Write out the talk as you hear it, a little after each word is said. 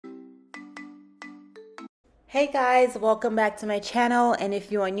Hey guys, welcome back to my channel, and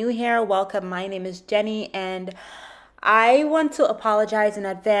if you are new here, welcome. My name is Jenny, and I want to apologize in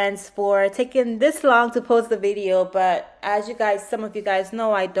advance for taking this long to post the video, but as some of you guys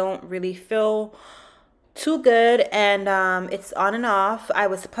know, I don't really feel too good, and it's on and off. I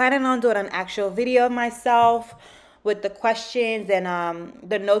was planning on doing an actual video of myself with the questions and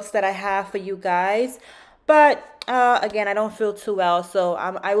the notes that I have for you guys, but again, I don't feel too well, so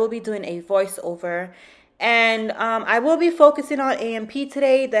I will be doing a voiceover. And I will be focusing on A&P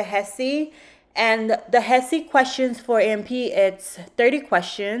today, the Hesi. And the Hesi questions for A&P, it's 30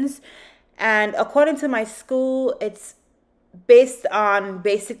 questions. And according to my school, it's based on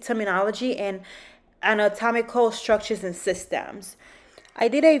basic terminology and anatomical structures and systems. I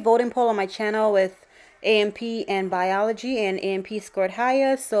did a voting poll on my channel with A&P and biology, and A&P scored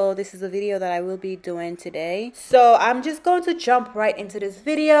higher, so this is a video that I will be doing today. So I'm just going to jump right into this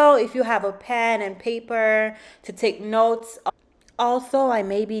video. If you have a pen and paper to take notes, also I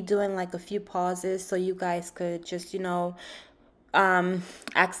may be doing like a few pauses so you guys could just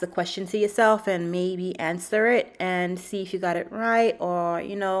ask the question to yourself and maybe answer it and see if you got it right, or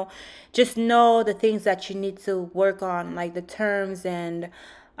just know the things that you need to work on, like the terms and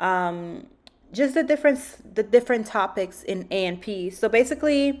just the different topics in A&P. So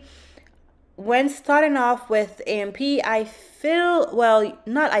basically, when starting off with A&P, like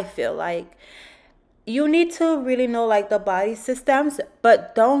you need to really know like the body systems,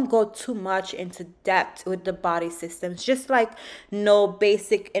 but don't go too much into depth with the body systems. Just like know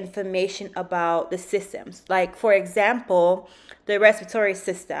basic information about the systems. Like for example, the respiratory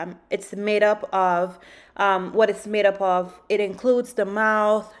system, it's made up of what it's made up of. It includes the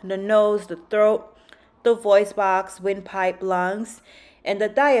mouth, the nose, the throat, the voice box, windpipe, lungs, and the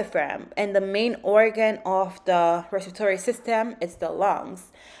diaphragm. And the main organ of the respiratory system is the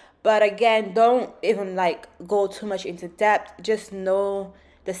lungs. But again, don't even like go too much into depth. Just know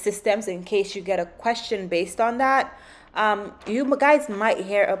the systems in case you get a question based on that. You guys might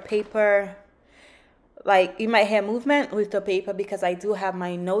hear a paper, like you might hear movement with the paper because I do have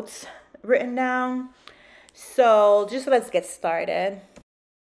my notes written down. So just let's get started.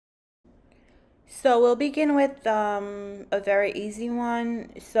 So we'll begin with a very easy one.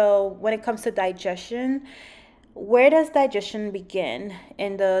 So when it comes to digestion, where does digestion begin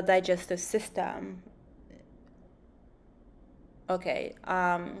in the digestive system? Okay,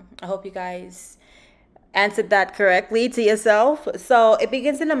 I hope you guys answered that correctly to yourself. So it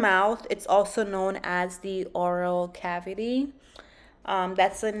begins in the mouth. It's also known as the oral cavity.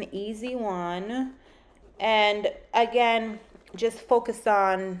 That's an easy one. And again, just focus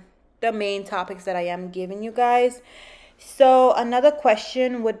on the main topics that I am giving you guys. So another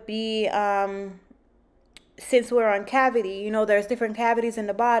question would be, since we're on cavity, there's different cavities in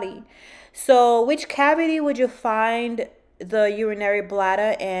the body. So which cavity would you find the urinary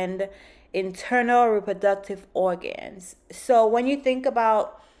bladder and internal reproductive organs? So when you think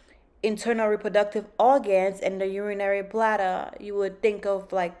about internal reproductive organs and the urinary bladder, you would think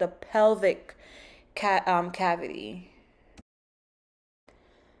of like the pelvic cavity.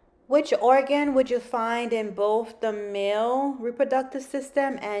 Which organ would you find in both the male reproductive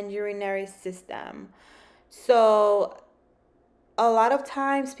system and urinary system? So a lot of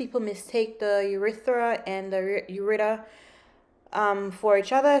times people mistake the urethra and the ureter for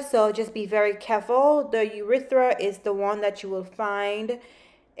each other. So just be very careful. The urethra is the one that you will find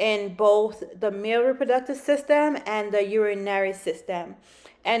in both the male reproductive system and the urinary system.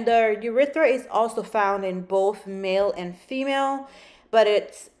 And the urethra is also found in both male and female, but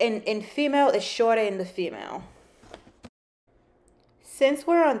it's in female, it's shorter in the female. Since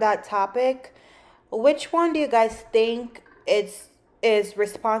we're on that topic, which one do you guys think is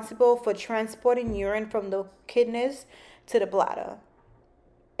responsible for transporting urine from the kidneys to the bladder?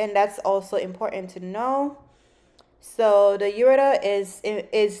 And that's also important to know. So the ureter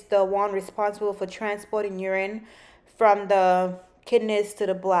is the one responsible for transporting urine from the kidneys to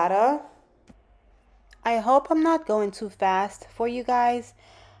the bladder. I hope I'm not going too fast for you guys,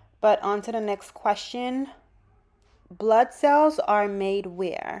 but on to the next question. Blood cells are made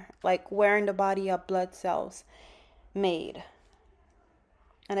where? Like where in the body are blood cells made?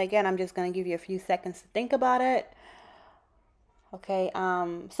 And again, I'm just going to give you a few seconds to think about it. Okay,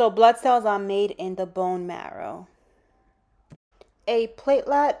 so blood cells are made in the bone marrow. A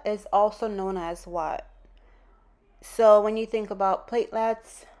platelet is also known as what? So when you think about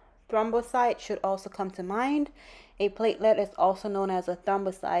platelets, thrombocyte should also come to mind. A platelet is also known as a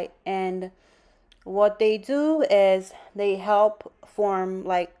thrombocyte, and what they do is they help form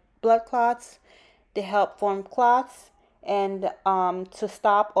like blood clots. They help form clots and to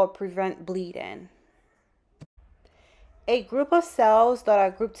stop or prevent bleeding. A group of cells that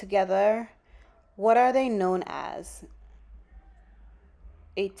are grouped together, what are they known as?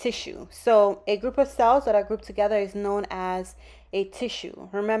 A tissue. So a group of cells that are grouped together is known as a tissue.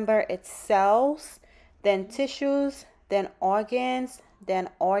 Remember, it's cells, then tissues, then organs, then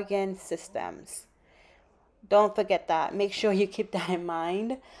organ systems. Don't forget that. Make sure you keep that in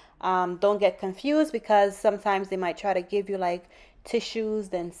mind. Don't get confused, because sometimes they might try to give you like tissues,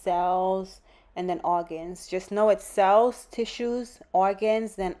 then cells, and then organs. Just know it's cells, tissues,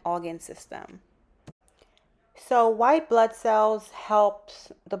 organs, then organ system. So white blood cells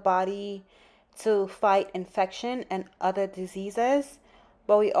helps the body to fight infection and other diseases,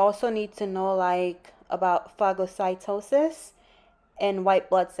 but we also need to know like about phagocytosis in white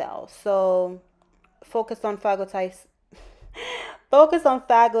blood cells. So focus on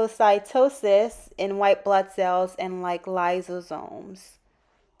phagocytosis in white blood cells and like lysosomes.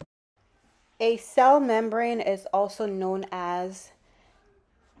 A cell membrane is also known as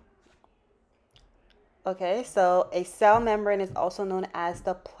a cell membrane is also known as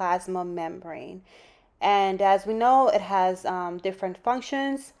the plasma membrane. And as we know, it has different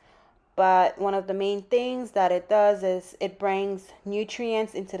functions, but one of the main things that it does is it brings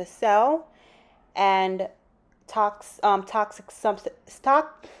nutrients into the cell and toxic substances.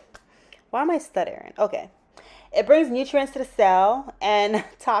 Why am I stuttering? Okay. It brings nutrients to the cell and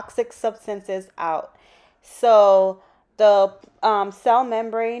toxic substances out. So the cell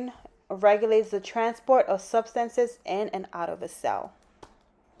membrane regulates the transport of substances in and out of a cell.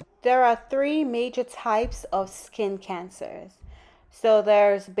 There are three major types of skin cancers. So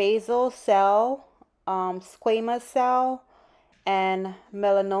there's basal cell, squamous cell, and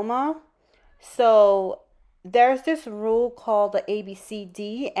melanoma. So there's this rule called the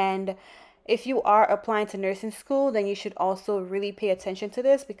ABCD, and if you are applying to nursing school, then you should also really pay attention to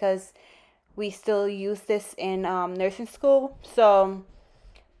this, because we still use this in nursing school. So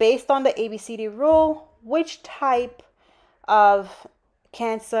based on the ABCD rule, which type of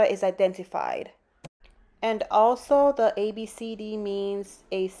cancer is identified? And also the ABCD means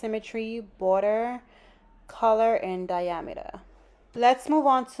asymmetry, border, color, and diameter. Let's move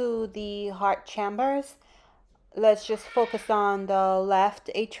on to the heart chambers. Let's just focus on the left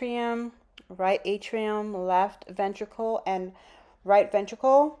atrium, right atrium, left ventricle, and right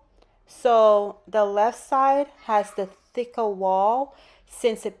ventricle. So the left side has the thicker wall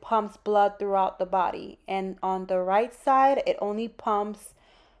since it pumps blood throughout the body, and on the right side it only pumps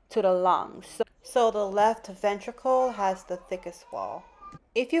to the lungs. So the left ventricle has the thickest wall.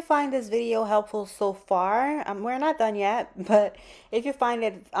 If you find this video helpful so far, we're not done yet, but if you find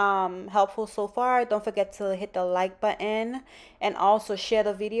it helpful so far, don't forget to hit the like button and also share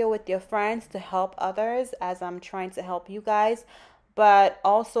the video with your friends to help others, as I'm trying to help you guys. But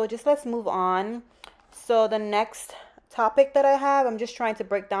also, just let's move on. So the next topic that I have, I'm just trying to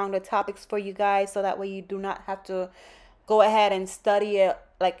break down the topics for you guys so that way you do not have to go ahead and study it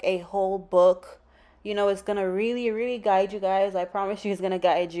like a whole book. You know, it's gonna really guide you guys. I promise you, it's gonna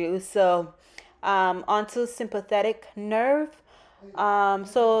guide you. So onto sympathetic nerve.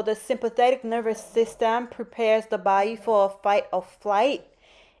 So the sympathetic nervous system prepares the body for a fight or flight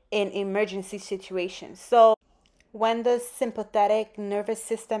in emergency situations. So when the sympathetic nervous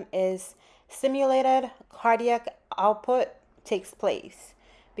system is stimulated, cardiac output takes place,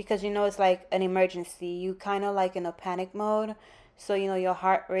 because you know it's like an emergency. You kind of like in a panic mode, so you know your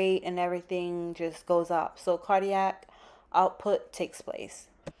heart rate and everything just goes up. So cardiac output takes place.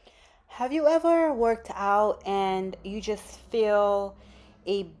 Have you ever worked out and you just feel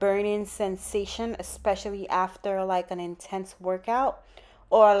a burning sensation, especially after like an intense workout?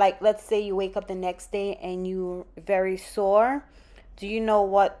 Or like, let's say you wake up the next day and you're very sore. Do you know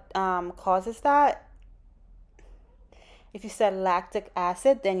what causes that? If you said lactic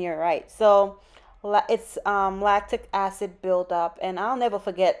acid, then you're right. So it's lactic acid buildup. And I'll never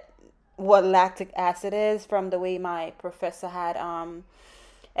forget what lactic acid is from the way my professor had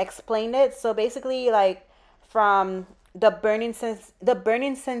explained it. So basically, like, from the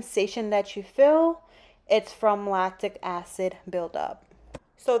burning sensation that you feel, it's from lactic acid buildup.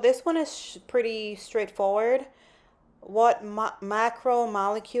 So this one is pretty straightforward. What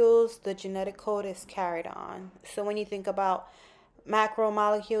macromolecules the genetic code is carried on. So when you think about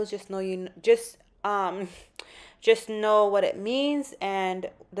macromolecules, just know what it means and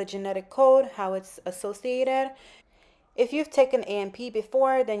the genetic code, how it's associated. If you've taken A&P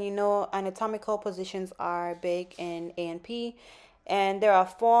before, then you know anatomical positions are big in A&P, and there are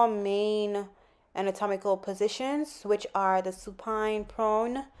four main anatomical positions, which are the supine,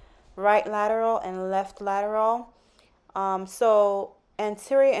 prone, right lateral, and left lateral. So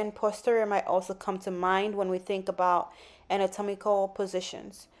anterior and posterior might also come to mind when we think about anatomical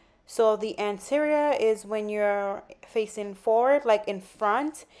positions. So the anterior is when you're facing forward, like in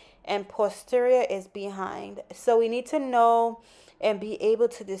front, and posterior is behind. So we need to know and be able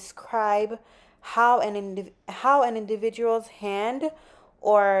to describe how an individual's hand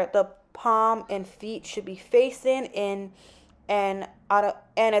or the palm and feet should be facing in an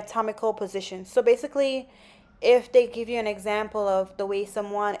anatomical position. So basically, if they give you an example of the way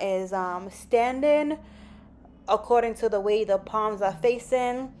someone is standing according to the way the palms are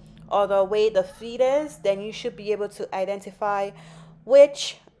facing or the way the feet is, then you should be able to identify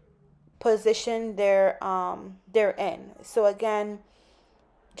which position they're in. So again,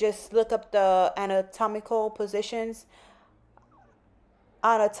 just look up the anatomical positions,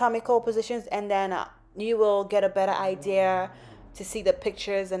 and then you will get a better idea to see the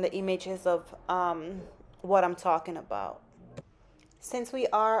pictures and the images of what I'm talking about. Since we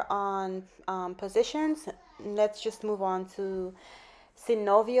are on positions, let's just move on to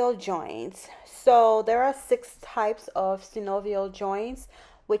synovial joints. So there are 6 types of synovial joints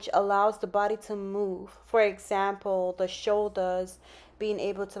which allows the body to move. For example, the shoulders, being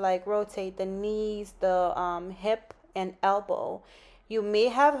able to like rotate the knees, the hip and elbow. You may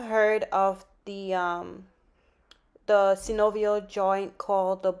have heard of the synovial joint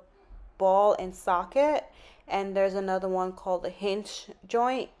called the ball and socket, and there's another one called the hinge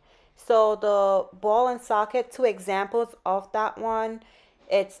joint. So the ball and socket, 2 examples of that one,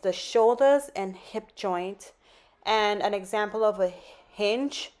 it's the shoulders and hip joint, and an example of a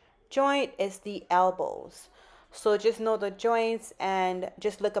hinge joint is the elbows. So just know the joints and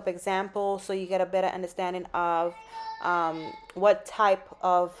just look up examples so you get a better understanding of what type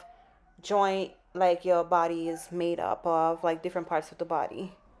of joint like your body is made up of, like different parts of the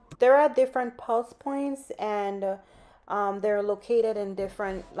body. There are different pulse points, and they're located in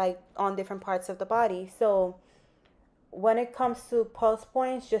different, like on different parts of the body. So when it comes to pulse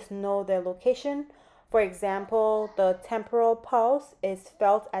points, just know their location. For example, the temporal pulse is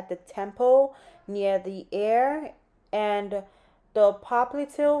felt at the temple near the ear, and the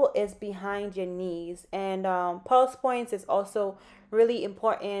popliteal is behind your knees. And pulse points is also really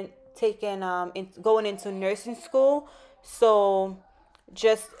important taking going into nursing school. So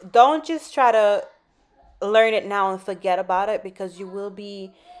just don't just try to learn it now and forget about it, because you will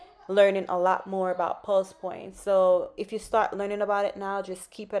be learning a lot more about pulse points. So if you start learning about it now,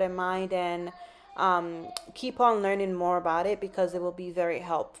 just keep it in mind and keep on learning more about it, because it will be very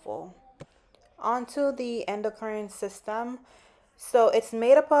helpful. Onto the endocrine system. So it's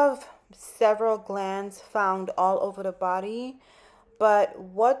made up of several glands found all over the body. But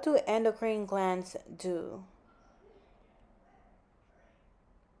what do endocrine glands do?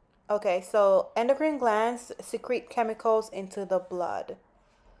 Okay, so endocrine glands secrete chemicals into the blood.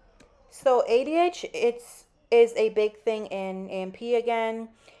 So ADH is a big thing in AMP again.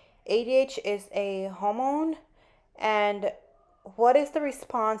 ADH is a hormone, and what is the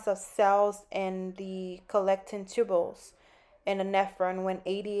response of cells in the collecting tubules in the nephron when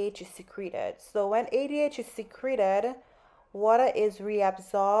ADH is secreted? So when ADH is secreted, water is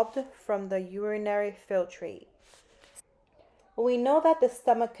reabsorbed from the urinary filtrate. We know that the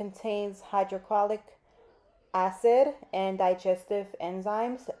stomach contains hydrochloric acid and digestive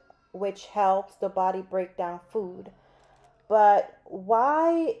enzymes, which helps the body break down food. But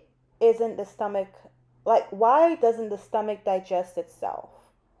why doesn't the stomach digest itself?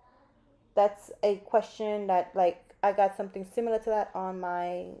 That's a question that, like, I got something similar to that on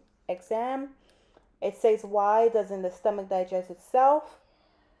my exam. It says, why doesn't the stomach digest itself?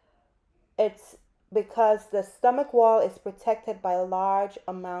 It's because the stomach wall is protected by large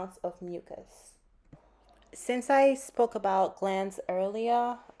amounts of mucus. Since I spoke about glands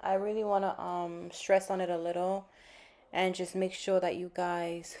earlier, I really want to stress on it a little and just make sure that you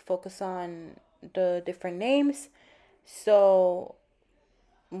guys focus on the different names. So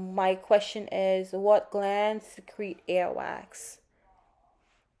my question is, what glands secrete earwax?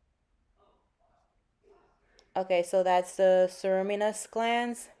 Okay, so that's the ceruminous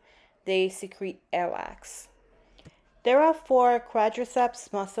glands. They secrete earwax. There are 4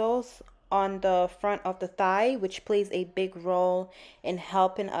 quadriceps muscles on the front of the thigh, which plays a big role in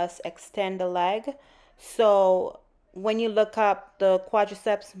helping us extend the leg. So when you look up the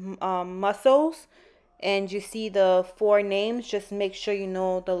quadriceps muscles and you see the 4 names, just make sure you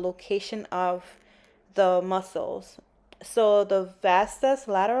know the location of the muscles. So the vastus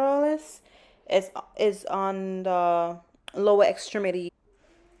lateralis is on the lower extremity.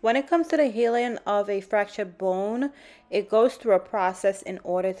 When it comes to the healing of a fractured bone, it goes through a process in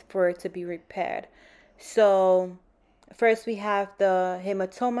order for it to be repaired. So First, we have the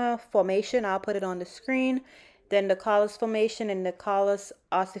hematoma formation. I'll put it on the screen. Then the callus formation and the callus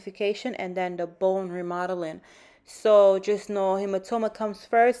ossification, and then the bone remodeling. So just know hematoma comes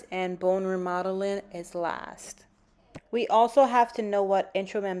first and bone remodeling is last. We also have to know what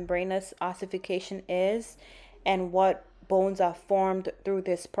intramembranous ossification is and what bones are formed through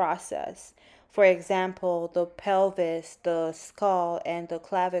this process. For example, the pelvis, the skull, and the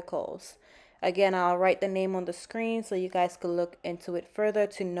clavicles. Again, I'll write the name on the screen so you guys can look into it further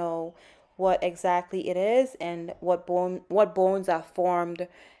to know what exactly it is and what bones are formed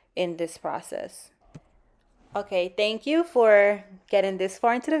in this process. Okay, thank you for getting this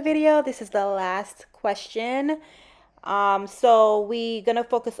far into the video. This is the last question. So we're gonna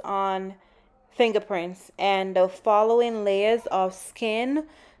focus on fingerprints and the following layers of skin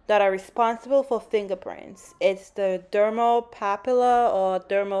that are responsible for fingerprints. It's the dermal papilla or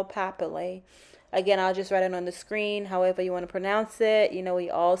dermal papillae. Again, I'll just write it on the screen, however you want to pronounce it. You know, we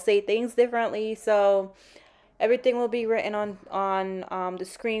all say things differently, so everything will be written on the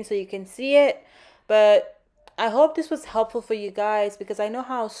screen so you can see it. But I hope this was helpful for you guys because I know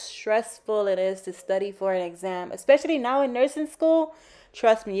how stressful it is to study for an exam, especially now in nursing school.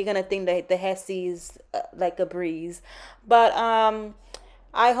 Trust me, you're gonna think that the Hesi is like a breeze. But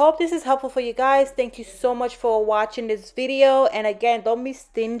I hope this is helpful for you guys. Thank you so much for watching this video. And again, don't be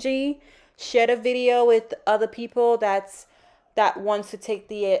stingy. Share the video with other people that wants to take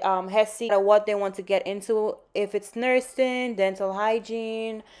the Hesi or what they want to get into, if it's nursing, dental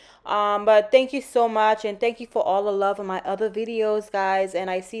hygiene. But thank you so much, and thank you for all the love on my other videos, guys.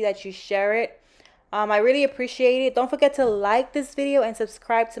 And I see that you share it. I really appreciate it. Don't forget to like this video and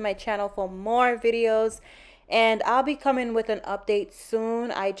subscribe to my channel for more videos. And I'll be coming with an update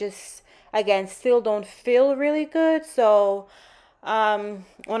soon. I just, again, still don't feel really good. So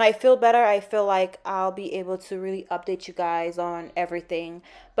when I feel better, I feel like I'll be able to really update you guys on everything.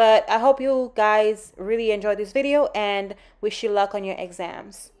 But I hope you guys really enjoyed this video and wish you luck on your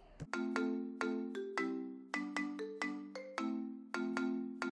exams.